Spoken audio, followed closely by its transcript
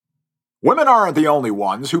Women aren't the only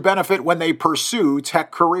ones who benefit when they pursue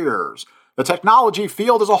tech careers. The technology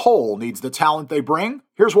field as a whole needs the talent they bring.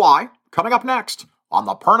 Here's why, coming up next on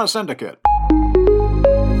the Perna Syndicate.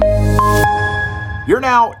 You're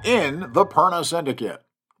now in the Perna Syndicate.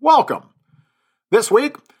 Welcome. This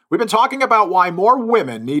week, we've been talking about why more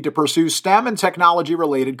women need to pursue STEM and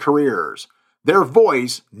technology-related careers. Their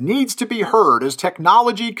voice needs to be heard as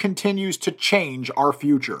technology continues to change our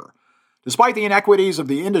future. Despite the inequities of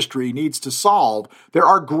the industry needs to solve, there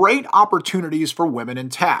are great opportunities for women in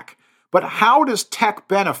tech. But how does tech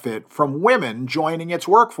benefit from women joining its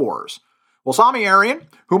workforce? Well, Sami Arian,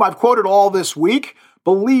 whom I've quoted all this week,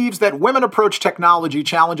 believes that women approach technology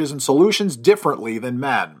challenges and solutions differently than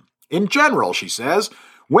men. In general, she says,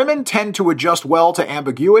 women tend to adjust well to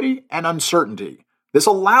ambiguity and uncertainty. This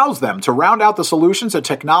allows them to round out the solutions that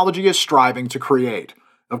technology is striving to create.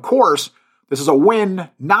 Of course, this is a win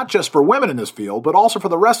not just for women in this field, but also for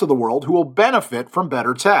the rest of the world who will benefit from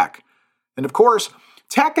better tech. And of course,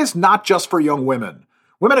 tech is not just for young women.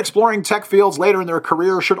 Women exploring tech fields later in their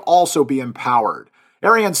career should also be empowered.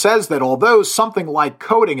 Arian says that although something like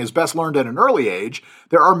coding is best learned at an early age,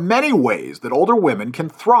 there are many ways that older women can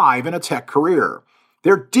thrive in a tech career.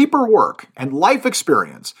 Their deeper work and life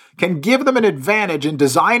experience can give them an advantage in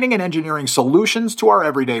designing and engineering solutions to our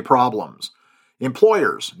everyday problems.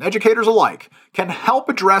 Employers and educators alike can help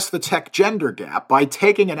address the tech gender gap by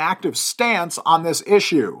taking an active stance on this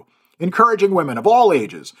issue. Encouraging women of all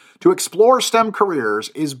ages to explore STEM careers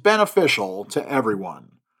is beneficial to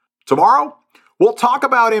everyone. Tomorrow, we'll talk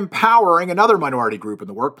about empowering another minority group in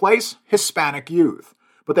the workplace, Hispanic youth.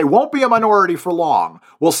 But they won't be a minority for long.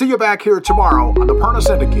 We'll see you back here tomorrow on the Perna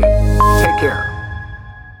Syndicate. Take care.